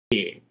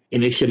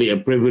initially a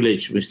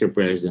privilege, Mr.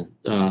 President.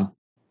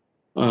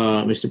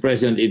 Mr.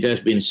 President, it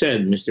has been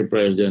said, Mr.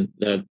 President,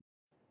 that,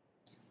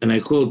 and I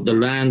quote, the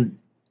land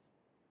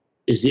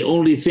is the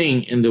only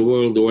thing in the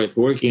world worth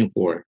working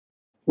for,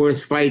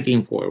 worth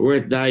fighting for,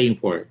 worth dying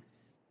for,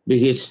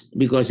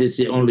 because it's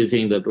the only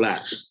thing that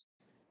lasts.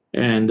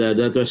 And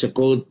that was a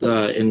quote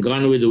in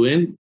Gone with the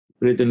Wind,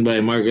 written by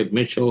Margaret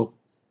Mitchell,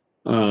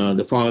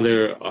 the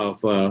father of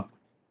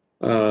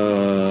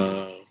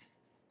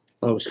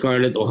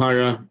Scarlett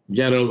O'Hara.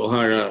 Gerald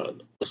O'Hara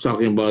was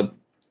talking about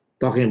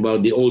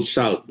the Old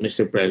South,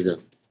 Mr.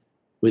 President.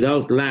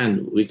 Without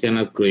land, we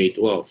cannot create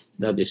wealth.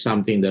 That is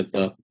something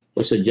that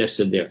was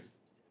suggested there.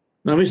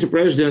 Now, Mr.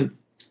 President,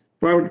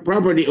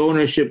 property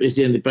ownership is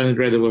the independent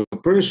right of a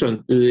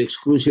person to the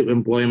exclusive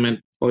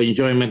employment or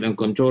enjoyment and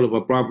control of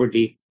a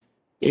property,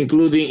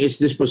 including its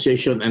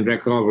disposition and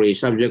recovery,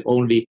 subject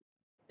only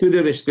to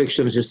the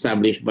restrictions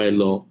established by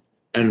law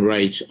and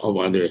rights of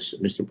others,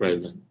 Mr.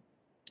 President.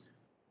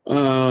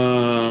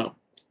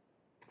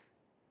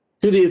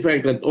 To the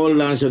effect that all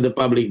lands of the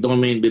public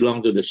domain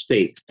belong to the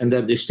state, and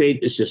that the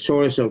state is the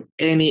source of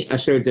any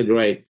asserted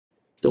right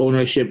to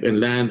ownership in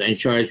land and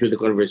charged with the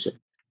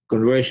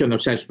conversion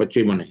of such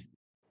patrimony.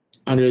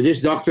 Under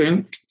this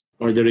doctrine,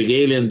 or the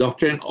Regalian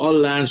doctrine, all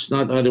lands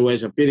not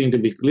otherwise appearing to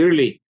be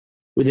clearly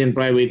within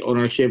private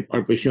ownership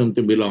are presumed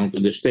to belong to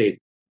the state.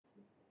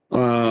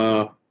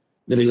 The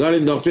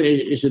Regalian doctrine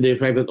is to the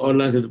effect that all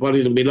lands of the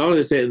public belong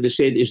to the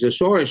state is the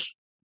source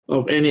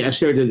of any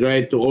asserted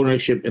right to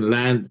ownership in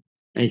land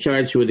and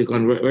charged with the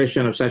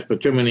conversion of such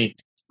patrimony.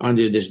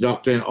 Under this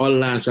doctrine, all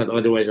lands not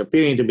otherwise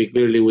appearing to be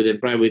clearly within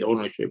private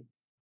ownership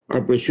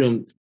are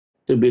presumed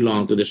to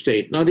belong to the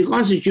state. Now, the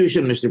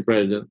Constitution, Mr.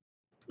 President,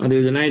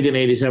 under the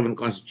 1987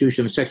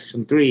 Constitution,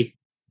 Section 3,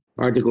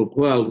 Article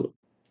 12,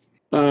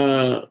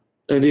 and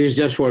this is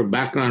just for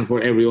background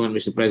for everyone,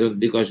 Mr. President,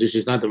 because this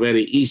is not a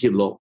very easy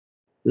law.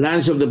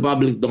 Lands of the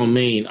public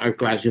domain are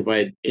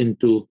classified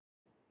into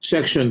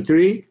Section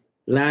 3.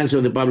 Lands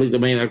of the public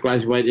domain are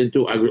classified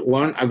into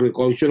 1,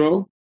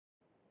 agricultural,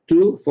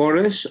 2,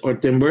 forests or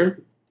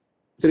timber,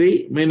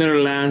 3,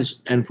 mineral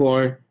lands, and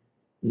 4,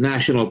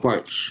 national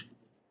parks.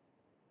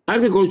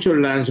 Agricultural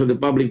lands of the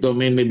public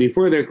domain may be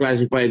further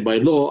classified by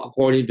law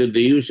according to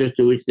the uses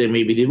to which they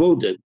may be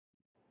devoted.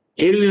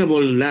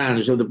 Alienable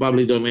lands of the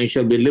public domain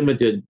shall be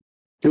limited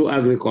to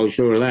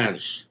agricultural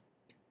lands.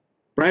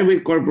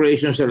 Private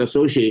corporations and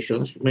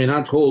associations may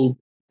not hold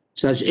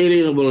such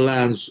alienable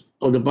lands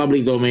of the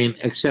public domain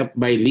except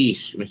by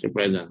lease, Mr.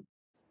 President,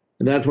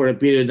 and that for a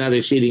period not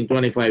exceeding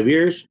 25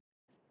 years,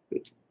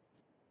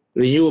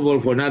 renewable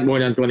for not more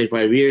than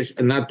 25 years,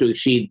 and not to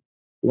exceed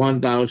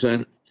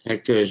 1,000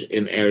 hectares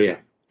in area.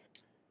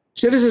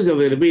 Citizens of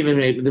the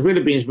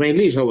Philippines may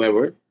lease,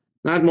 however,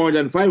 not more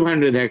than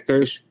 500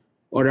 hectares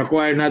or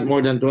acquire not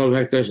more than 12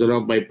 hectares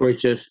thereof by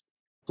purchase,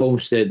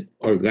 homestead,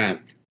 or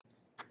grant.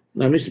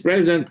 Now, Mr.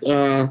 President,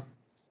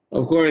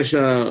 of course,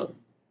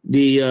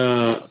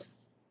 the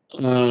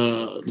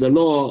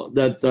law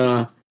that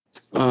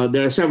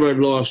there are several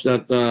laws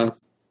that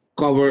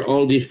cover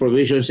all these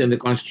provisions in the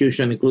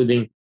Constitution,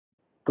 including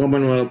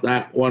Commonwealth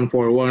Act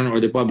 141 or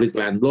the Public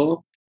Land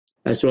Law,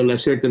 as well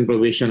as certain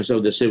provisions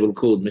of the Civil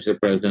Code, Mr.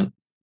 President,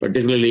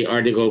 particularly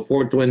Article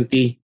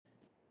 420,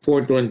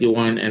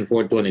 421, and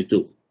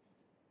 422.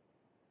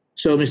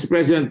 So, Mr.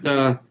 President,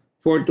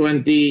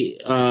 420,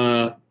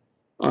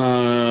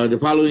 the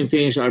following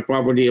things are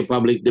property of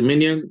public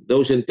dominion,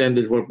 those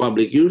intended for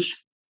public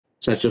use,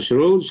 such as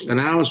roads,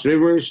 canals,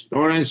 rivers,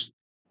 torrents,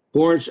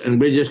 ports, and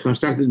bridges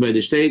constructed by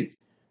the state,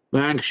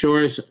 banks,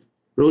 shores,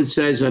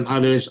 roadsides, and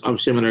others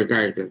of similar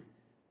character.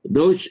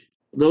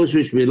 Those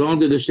which belong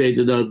to the state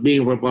without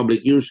being for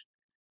public use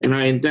and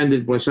are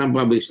intended for some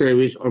public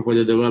service or for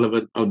the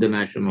development of the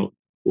national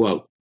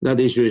wealth. That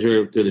is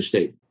reserved to the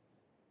state.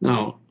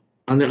 Now,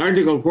 under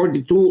Article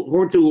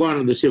 421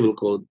 of the Civil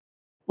Code,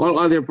 all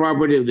other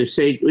property of the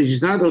state, which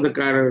is not of the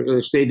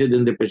character stated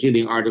in the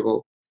preceding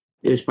article,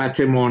 is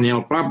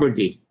patrimonial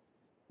property,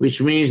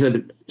 which means that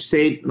the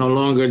state no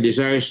longer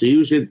desires to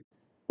use it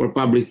for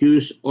public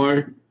use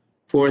or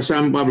for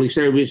some public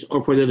service or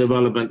for the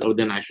development of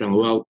the national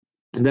wealth.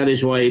 And that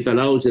is why it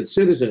allows its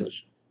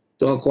citizens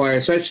to acquire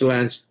such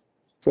lands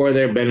for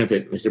their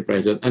benefit, Mr.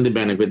 President, and the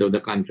benefit of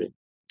the country.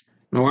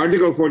 Now,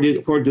 Article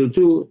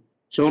 422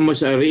 is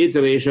almost a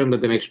reiteration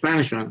but an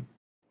expansion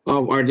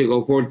of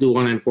Article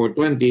 421 and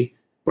 420.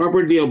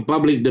 Property of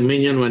public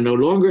dominion, when no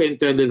longer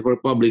intended for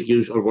public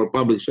use or for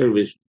public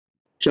service,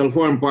 shall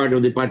form part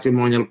of the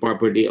patrimonial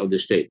property of the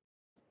state.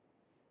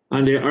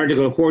 Under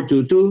Article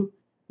 422,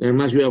 there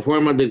must be a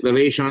formal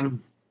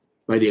declaration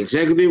by the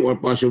executive or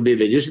possibly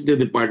legislative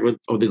department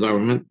of the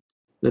government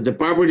that the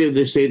property of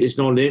the state is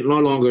no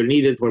longer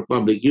needed for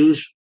public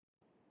use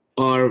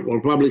or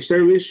public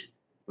service.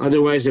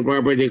 Otherwise, the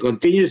property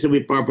continues to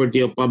be property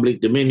of public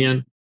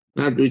dominion,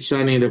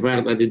 notwithstanding the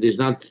fact that it is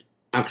not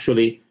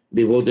actually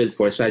devoted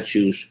for such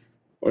use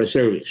or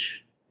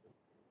service.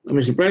 Now,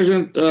 Mr.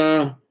 President,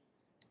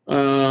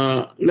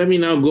 let me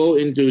now go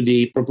into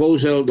the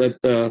proposal that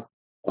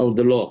of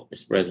the law,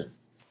 Mr. President.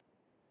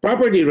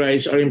 Property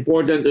rights are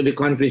important to the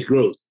country's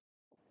growth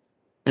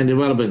and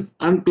development.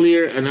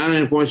 Unclear and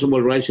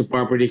unenforceable rights to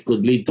property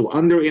could lead to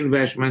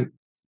underinvestment,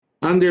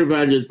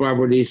 undervalued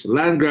properties,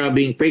 land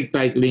grabbing, fake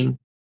titling,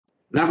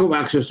 lack of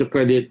access to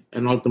credit,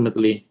 and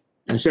ultimately,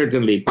 and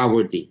certainly,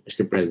 poverty,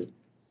 Mr. President.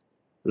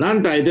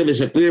 Land title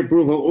is a clear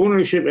proof of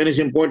ownership and is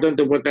important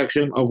to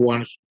protection of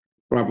one's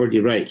property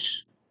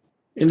rights.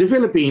 In the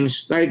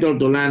Philippines, title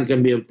to land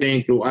can be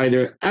obtained through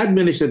either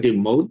administrative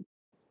mode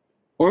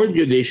or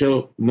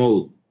judicial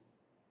mode.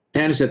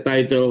 Hence, the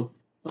title,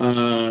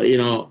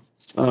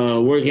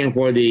 working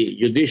for the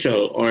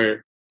judicial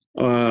or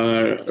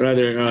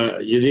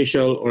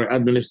judicial or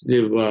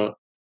administrative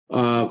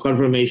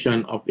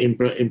confirmation of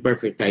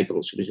imperfect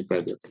titles, Mr.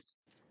 President.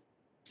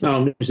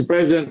 Now, Mr.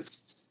 President,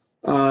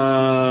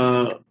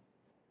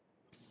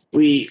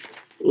 we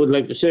would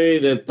like to say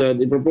that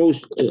the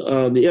proposed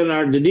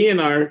the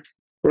DNR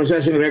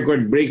processing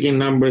record-breaking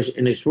numbers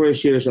in its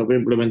first years of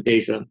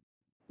implementation,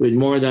 with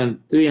more than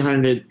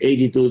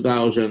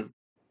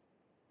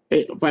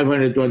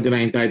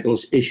 382,529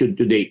 titles issued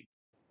to date.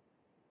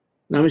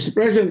 Now, Mr.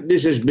 President,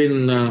 this has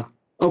been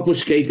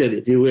obfuscated,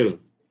 if you will,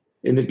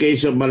 in the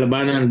case of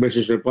Malabanan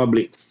versus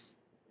Republic.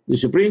 The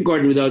Supreme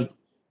Court, without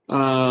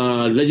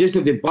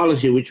legislative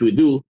policy, which we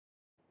do,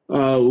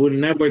 would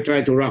never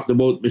try to rock the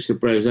boat, Mr.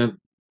 President,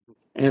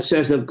 and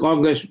says that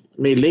Congress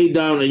may lay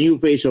down a new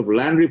phase of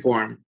land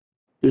reform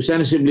to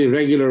sensibly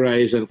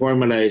regularize and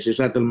formalize the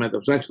settlement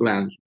of such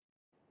lands,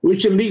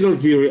 which in legal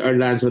theory are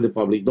lands of the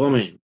public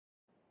domain.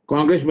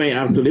 Congress may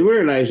act to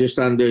liberalize the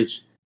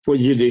standards for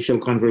judicial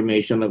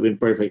confirmation of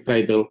imperfect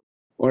title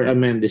or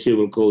amend the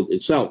Civil Code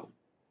itself.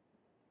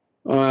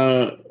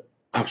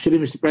 Actually,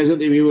 Mr.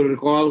 President, if you will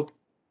recall,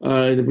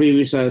 in the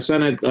previous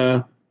Senate,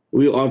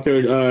 we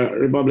authored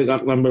Republic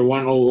Act number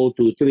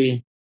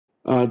 10023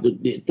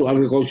 to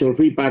agricultural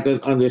free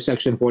patent under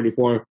Section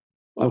 44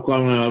 of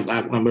Commonwealth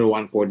Act number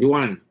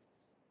 141,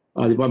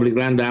 the Public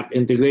Land Act,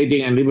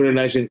 integrating and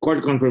liberalizing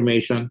court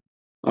confirmation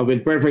of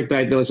imperfect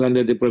titles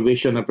under the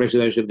provision of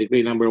Presidential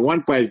Decree number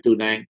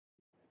 1529,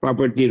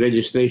 Property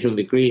Registration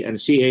Decree, and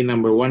CA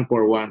number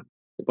 141,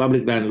 the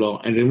Public Land Law,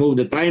 and remove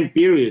the time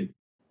period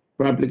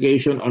for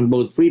application on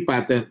both free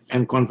patent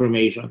and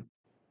confirmation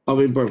of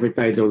imperfect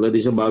title that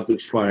is about to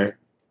expire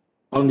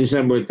on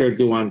December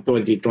 31,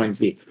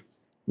 2020.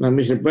 Now,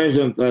 Mr.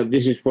 President,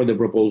 this is for the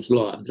proposed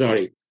law. I'm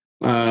sorry.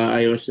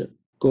 I was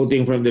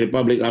quoting from the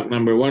Republic Act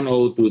number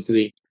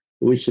 1023,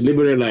 which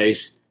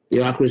liberalized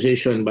the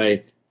acquisition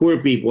by poor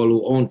people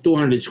who own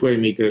 200 square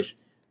meters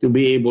to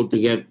be able to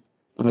get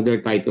their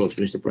titles,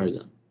 Mr.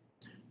 President.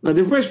 Now,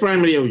 the first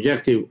primary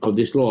objective of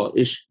this law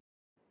is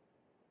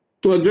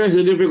to address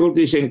the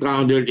difficulties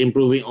encountered in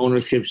proving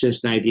ownership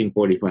since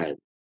 1945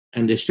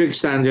 and the strict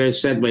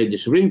standards set by the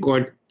Supreme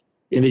Court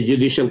in the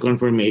judicial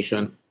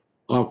confirmation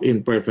of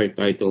imperfect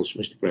titles,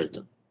 Mr.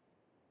 President.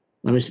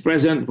 Now, Mr.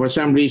 President, for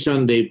some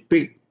reason, they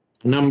picked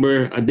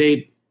a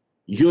date,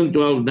 June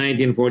 12,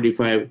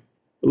 1945,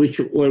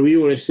 where we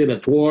were still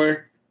at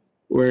war,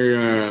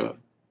 where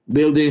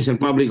buildings and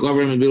public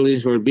government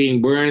buildings were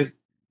being burned,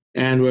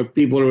 and where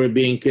people were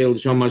being killed,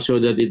 so much so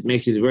that it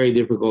makes it very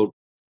difficult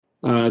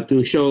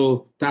to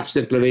show tax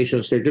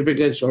declaration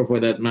certificates, or for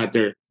that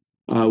matter,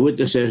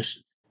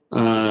 witnesses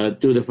to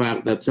the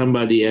fact that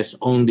somebody has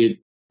owned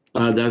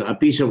a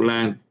piece of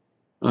land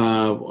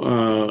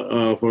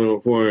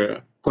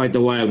for quite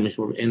a while,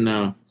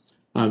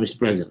 Mr.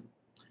 President.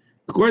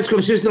 The courts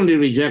consistently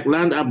reject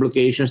land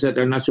applications that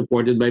are not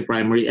supported by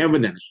primary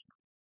evidence,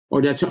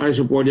 or that are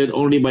supported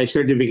only by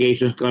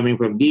certifications coming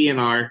from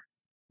DNR,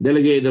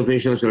 delegated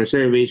officials, or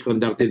surveys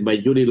conducted by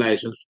duly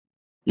licensed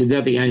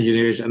genetic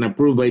engineers and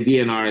approved by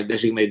DNR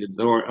designated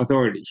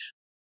authorities.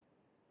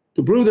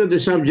 To prove that the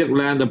subject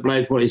land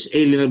applied for is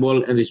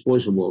alienable and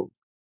disposable,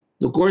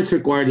 the courts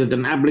require that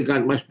an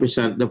applicant must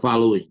present the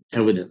following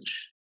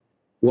evidence.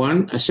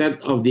 1, a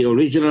set of the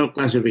original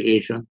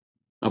classification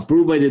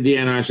approved by the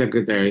DNR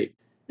Secretary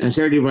and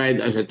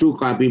certified as a true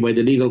copy by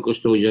the legal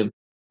custodian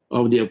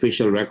of the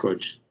official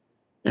records.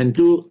 And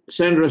 2,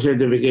 sender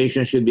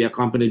certification should be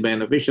accompanied by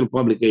an official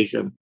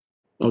publication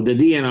of the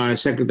DNR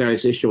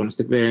Secretary's issuance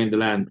declaring the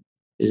land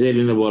is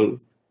alienable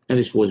and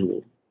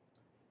disposable.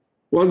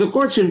 While the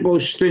courts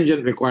impose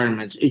stringent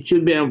requirements, it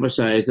should be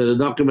emphasized that the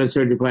document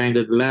certifying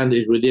that the land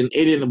is within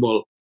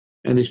alienable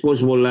and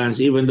disposable lands,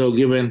 even though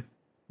given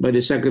by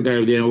the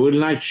Secretary of the DNR, will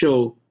not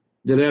show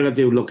the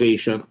relative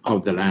location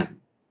of the land.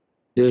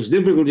 There is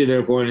difficulty,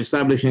 therefore, in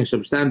establishing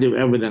substantive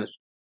evidence,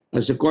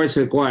 as the courts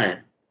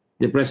require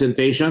the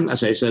presentation,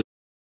 as I said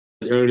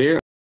earlier,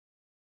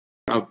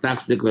 of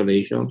tax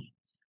declarations,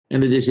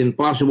 and it is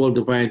impossible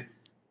to find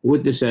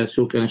witnesses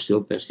who can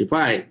still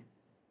testify.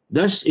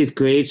 Thus, it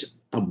creates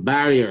a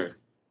barrier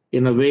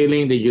in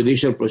availing the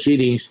judicial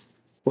proceedings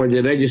for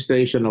the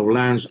registration of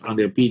lands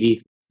under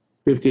PD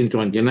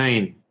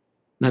 1529,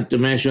 not to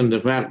mention the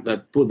fact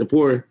that the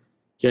poor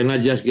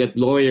cannot just get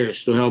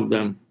lawyers to help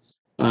them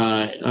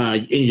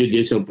in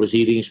judicial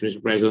proceedings,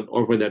 Mr. President,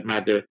 or for that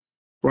matter,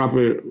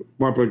 proper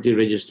property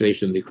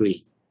registration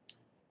decree.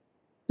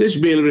 This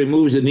bill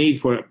removes the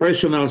need for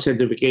personal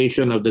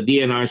certification of the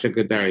DNR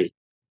secretary.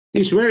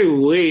 He's very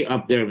way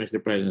up there, Mr.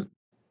 President.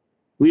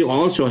 We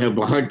also have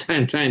a hard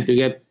time trying to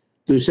get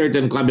to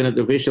certain cabinet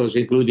officials,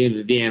 including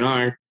the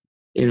DNR.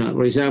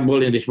 For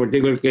example, in this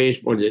particular case,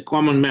 for the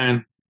common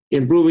man,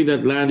 in proving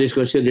that land is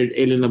considered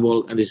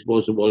alienable and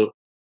disposable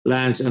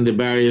lands and the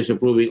barriers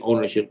of proving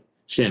ownership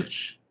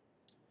since.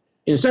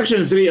 In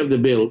Section 3 of the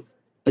bill,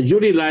 a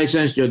duly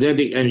licensed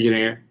geodetic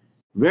engineer,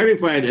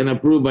 verified and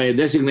approved by a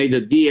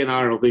designated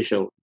DNR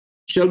official,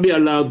 shall be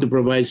allowed to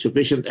provide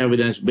sufficient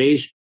evidence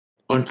based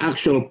on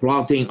actual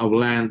plotting of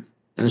land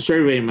and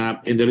survey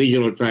map in the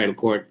regional trial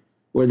court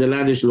where the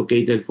land is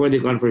located for the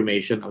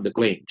confirmation of the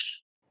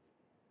claims.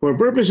 For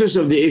purposes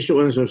of the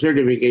issuance of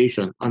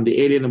certification on the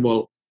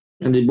alienable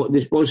and the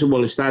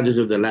disposable status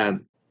of the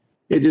land,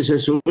 it is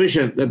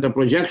sufficient that the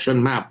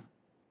projection map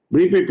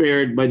be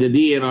prepared by the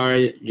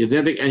DNR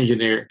geodetic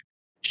engineer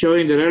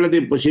showing the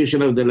relative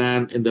position of the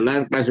land in the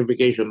land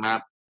classification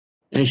map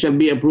and shall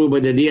be approved by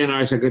the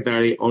DNR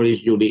secretary or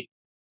his duly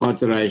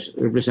authorized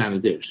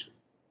representatives.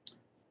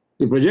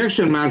 The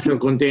projection map shall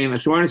contain a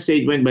sworn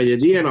statement by the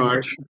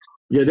DNR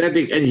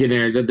geodetic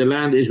engineer that the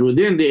land is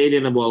within the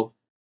alienable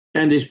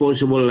and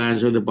disposable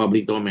lands of the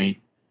public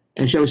domain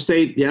and shall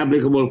state the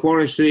applicable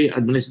forestry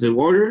administrative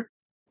order,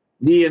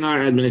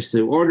 DNR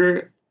administrative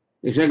order,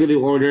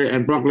 executive order,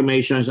 and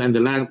proclamations and the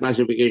land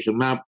classification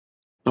map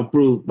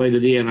approved by the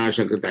DNR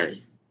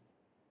secretary.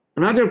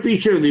 Another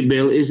feature of the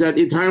bill is that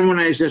it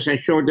harmonizes and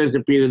shortens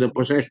the period of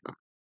possession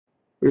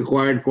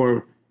required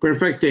for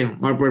perfecting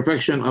or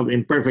perfection of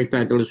imperfect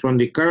titles from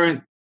the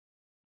current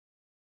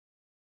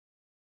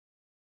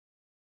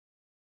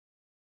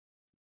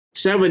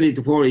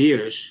 74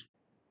 years,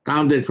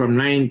 counted from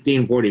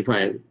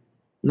 1945,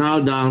 now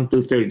down to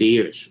 30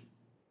 years.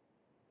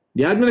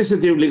 The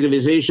administrative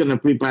legalization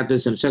of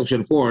pre-patents in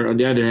Section 4, on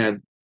the other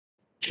hand,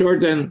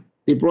 shortened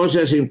the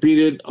processing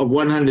period of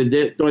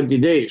 120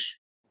 days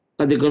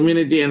at the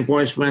Community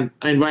Enforcement,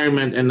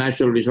 Environment and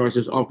Natural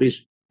Resources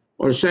Office,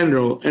 or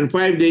CENRO, and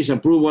 5 days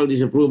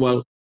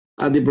approval-disapproval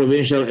at the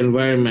Provincial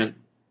Environment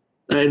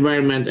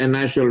and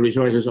Natural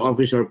Resources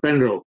Office, or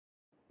PENRO.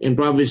 In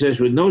provinces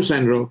with no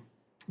CENRO,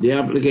 the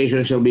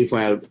application shall be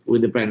filed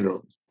with the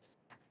PENRO.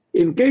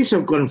 In case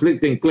of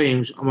conflicting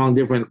claims among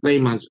different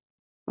claimants,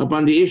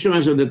 upon the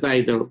issuance of the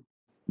title,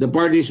 the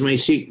parties may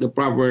seek the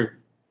proper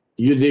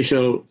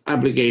judicial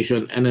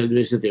application and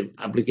administrative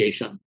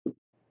application.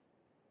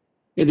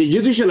 In the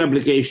judicial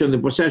application, the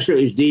possessor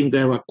is deemed to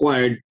have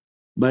acquired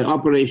by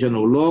operation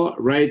of law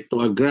right to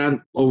a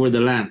grant over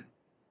the land.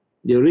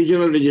 The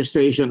original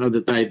registration of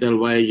the title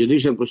via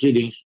judicial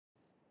proceedings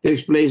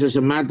takes place as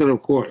a matter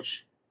of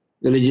course.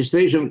 The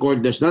registration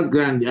court does not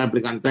grant the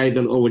applicant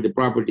title over the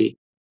property,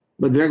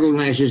 but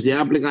recognizes the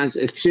applicant's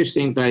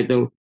existing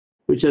title,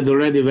 which had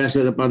already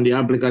vested upon the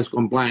applicant's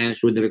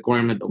compliance with the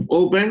requirement of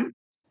open,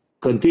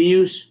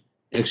 continuous,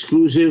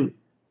 exclusive,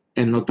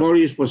 and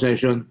notorious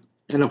possession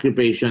and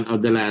occupation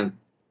of the land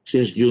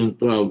since June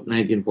 12,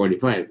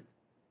 1945.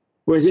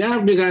 Whereas the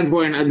applicant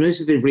for an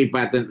administrative free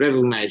patent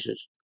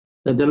recognizes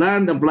that the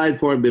land applied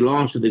for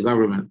belongs to the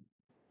government.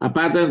 A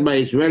patent, by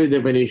its very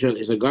definition,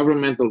 is a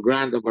governmental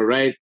grant of a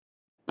right,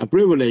 a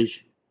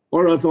privilege,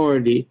 or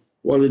authority,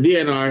 while the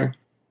DNR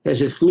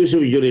has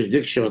exclusive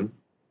jurisdiction.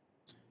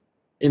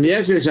 In the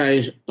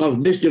exercise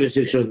of this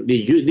jurisdiction,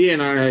 the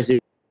DNR has the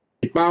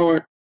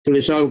power to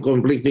resolve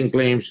conflicting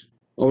claims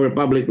over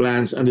public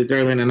lands and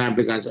determine an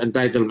applicant's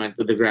entitlement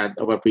to the grant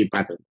of a free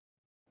patent.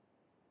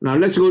 Now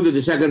let's go to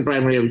the second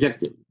primary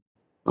objective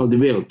of the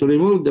bill, to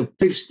remove the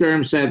fixed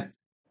term set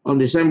on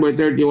December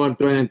 31,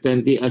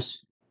 2020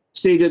 as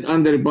stated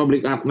under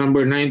Republic Act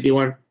number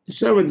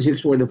 9176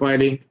 for the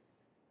filing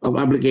of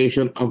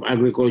application of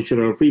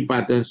agricultural free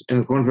patents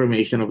and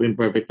confirmation of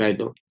imperfect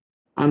title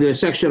under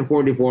Section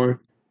 44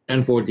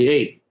 and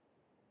 48.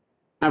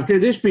 After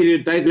this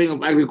period, titling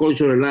of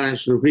agricultural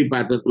lands through free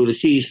patent will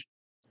cease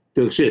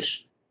to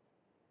exist.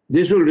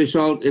 This will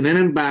result in an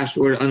impasse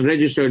where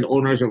unregistered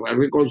owners of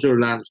agricultural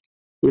lands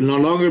will no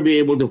longer be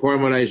able to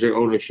formalize their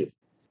ownership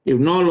if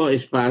no law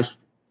is passed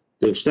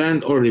to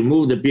extend or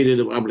remove the period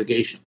of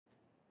application.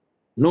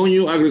 No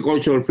new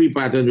agricultural free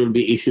patent will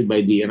be issued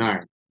by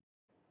DNR.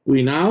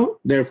 We now,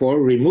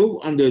 therefore,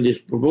 remove under this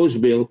proposed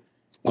bill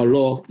or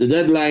law the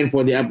deadline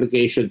for the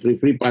application to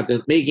free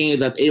patent, making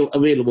it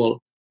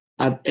available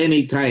at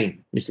any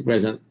time, Mr.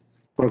 President,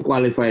 for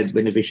qualified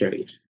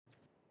beneficiaries.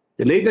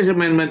 The latest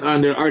amendment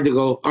under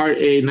Article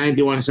RA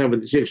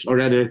 9176, or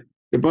rather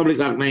Republic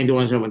Act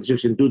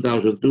 9176 in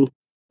 2002,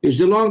 is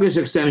the longest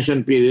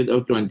extension period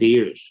of 20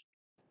 years.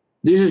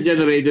 This has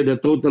generated a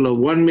total of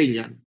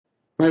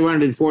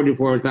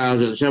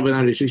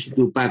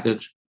 1,544,762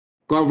 patents,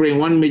 covering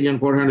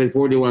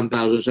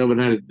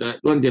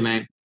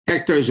 1,441,729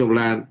 hectares of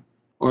land,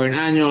 or an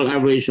annual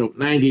average of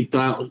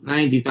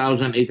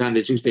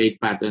 90,868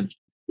 patents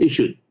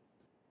issued.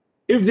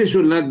 If this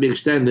will not be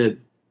extended,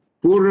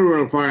 poor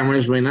rural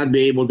farmers may not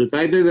be able to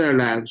title their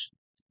lands,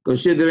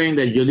 considering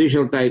that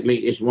judicial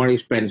titling is more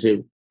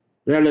expensive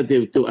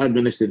relative to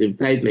administrative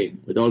titling,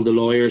 with all the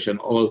lawyers and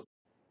all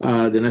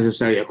the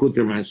necessary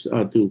accoutrements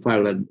to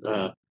file and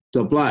to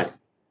apply.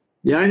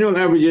 The annual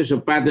averages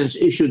of patents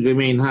issued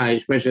remain high,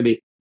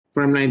 especially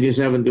from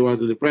 1971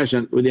 to the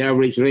present, with the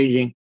average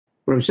ranging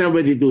from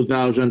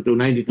 72,000 to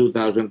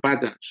 92,000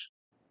 patents.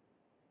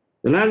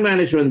 The Land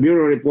Management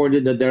Bureau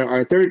reported that there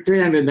are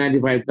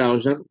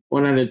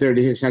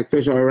 395,136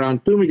 hectares, or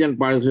around 2 million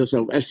parcels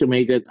of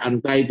estimated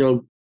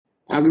untitled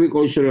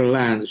agricultural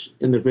lands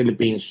in the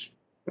Philippines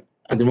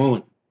at the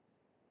moment.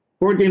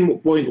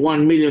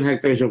 14.1 million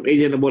hectares of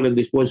alienable and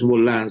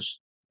disposable lands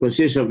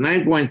consists of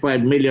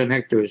 9.5 million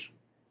hectares.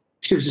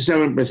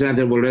 67%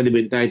 have already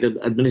been titled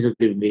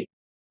administratively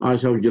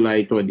as of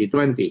July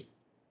 2020.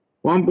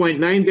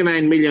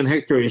 1.99 million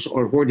hectares,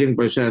 or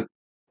 14%,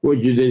 were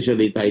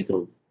judicially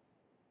titled.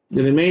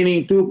 The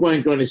remaining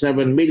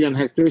 2.27 million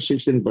hectares,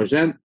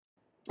 16%,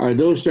 are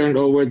those turned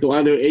over to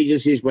other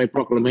agencies by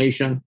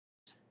proclamation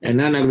and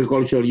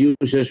non-agricultural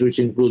uses, which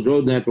include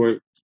road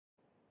network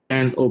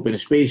and open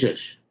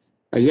spaces.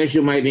 I guess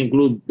you might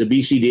include the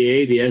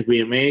BCDA, the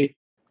SBMA,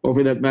 or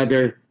for that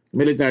matter,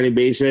 military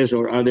bases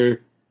or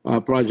other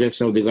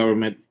projects of the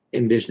government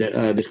in this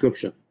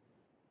description.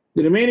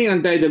 The remaining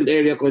untitled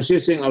area,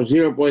 consisting of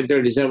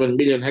 0.37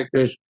 million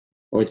hectares,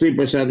 or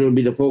 3%, will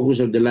be the focus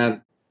of the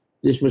land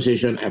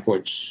disposition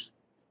efforts.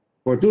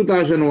 For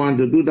 2001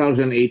 to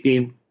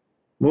 2018,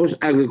 most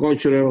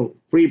agricultural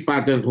free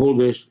patent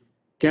holders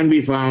can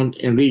be found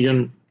in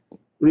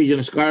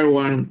regions CAR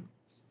 1,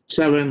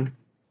 7,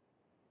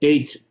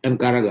 8, and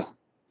Caraga.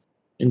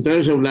 In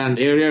terms of land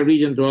area,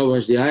 Region 12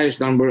 has the highest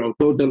number of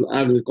total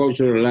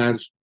agricultural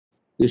lands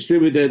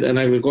distributed, and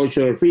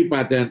agricultural free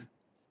patent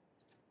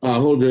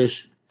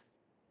holders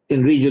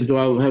in Region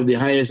 12 have the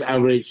highest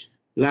average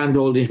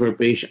landholding per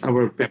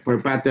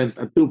patent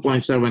at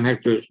 2.7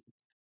 hectares,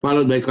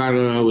 followed by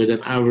Caraga with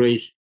an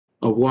average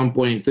of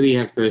 1.3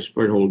 hectares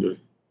per holder.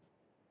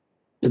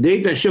 The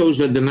data shows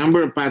that the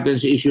number of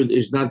patents issued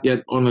is not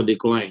yet on a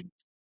decline.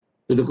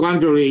 To the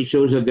contrary, it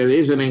shows that there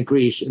is an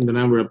increase in the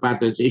number of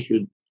patents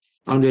issued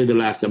under the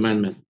last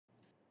amendment.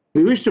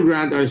 We wish to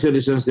grant our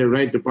citizens their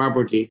right to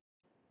property,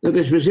 that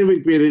a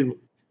specific period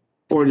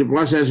for the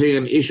processing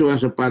and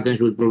issuance of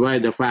patents would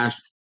provide a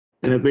fast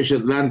and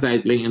efficient land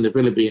titling in the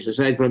Philippines,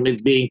 aside from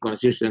it being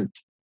consistent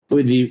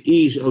with the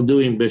ease of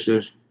doing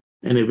business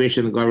and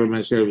efficient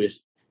government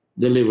service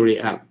delivery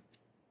act.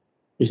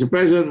 Mr.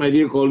 President, my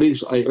dear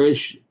colleagues, I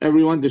urge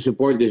everyone to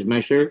support this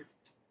measure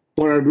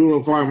for our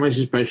rural farmers,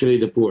 especially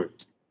the poor.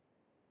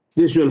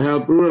 This will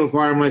help rural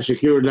farmers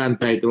secure land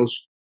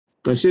titles,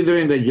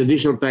 considering that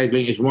judicial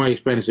titling is more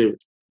expensive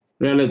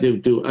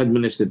relative to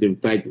administrative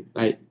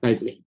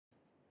titling.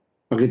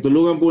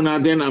 Pakitulungan po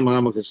natin ang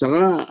mga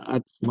magsasaka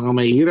at mga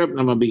mahihirap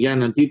na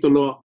mabigyan ng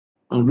titulo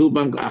ang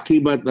lupang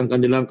kaakibat ng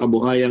kanilang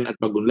kabuhayan at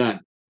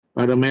pagunlad,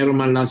 para mayroon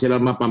man lang sila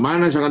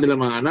mapamana sa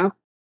kanilang mga anak,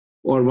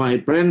 or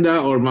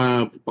maiprenda or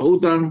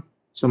mapautang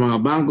sa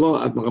mga bangko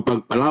at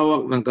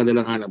makapagpalawak ng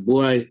kanilang hanap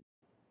buhay.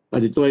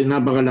 At ito ay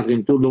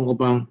napakalaking tulong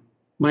upang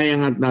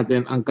maiangat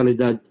natin ang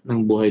kalidad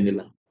ng buhay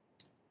nila.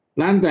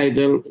 Land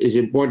title is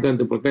important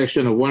to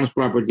protection of one's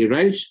property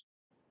rights,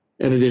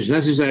 and it is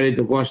necessary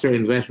to foster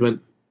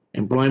investment,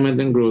 employment,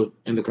 and growth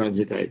in the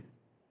countryside.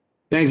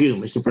 Thank you,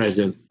 Mr.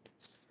 President.